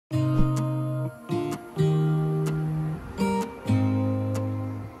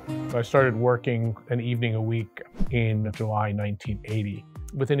So I started working an evening a week in July 1980.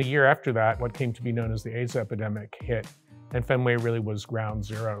 Within a year after that, what came to be known as the AIDS epidemic hit, and Fenway really was ground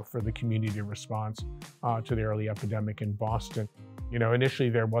zero for the community response to the early epidemic in Boston. You know, initially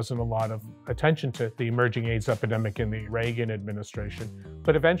there wasn't a lot of attention to the emerging AIDS epidemic in the Reagan administration,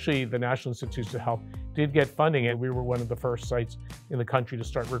 but eventually the National Institutes of Health did get funding, and we were one of the first sites in the country to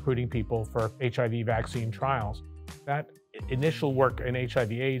start recruiting people for HIV vaccine trials. That initial work in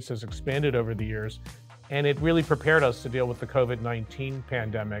HIV/AIDS has expanded over the years, and it really prepared us to deal with the COVID-19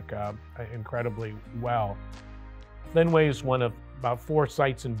 pandemic incredibly well. Fenway is one of about 4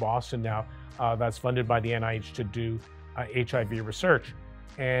 sites in Boston now that's funded by the NIH to do HIV research.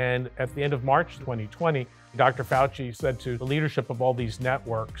 And at the end of March 2020, Dr. Fauci said to the leadership of all these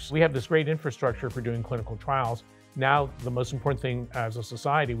networks, we have this great infrastructure for doing clinical trials. Now, the most important thing as a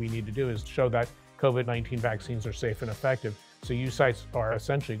society we need to do is show that COVID-19 vaccines are safe and effective. So you sites are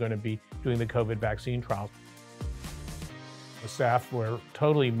essentially going to be doing the COVID vaccine trials. The staff were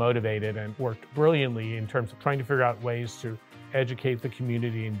totally motivated and worked brilliantly in terms of trying to figure out ways to educate the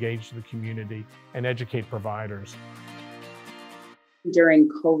community, engage the community, and educate providers. During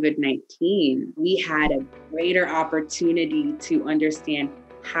COVID-19, we had a greater opportunity to understand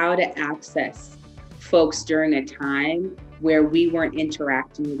how to access folks during a time where we weren't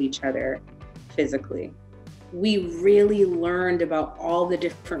interacting with each other physically. We really learned about all the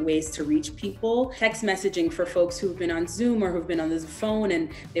different ways to reach people. Text messaging for folks who've been on Zoom or who've been on the phone and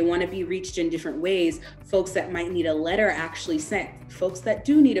they want to be reached in different ways. Folks that might need a letter actually sent. Folks that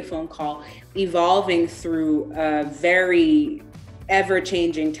do need a phone call. Evolving through a very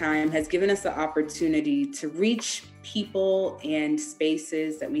ever-changing time has given us the opportunity to reach people and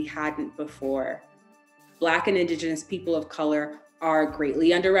spaces that we hadn't before. Black and Indigenous people of color are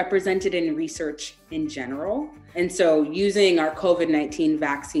greatly underrepresented in research in general. And so using our COVID-19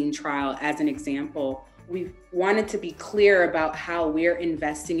 vaccine trial as an example, we wanted to be clear about how we're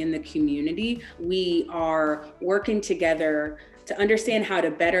investing in the community. We are working together to understand how to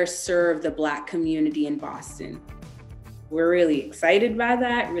better serve the Black community in Boston. We're really excited by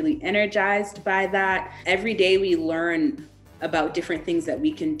that, really energized by that. Every day we learn about different things that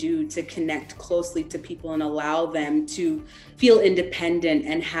we can do to connect closely to people and allow them to feel independent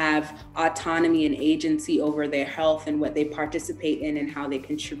and have autonomy and agency over their health and what they participate in and how they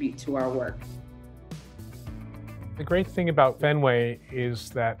contribute to our work. The great thing about Fenway is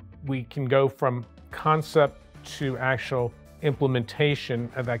that we can go from concept to actual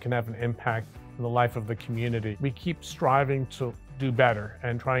implementation that can have an impact on the life of the community. We keep striving to do better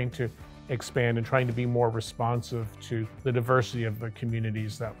and trying to expand and trying to be more responsive to the diversity of the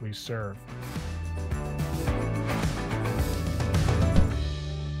communities that we serve.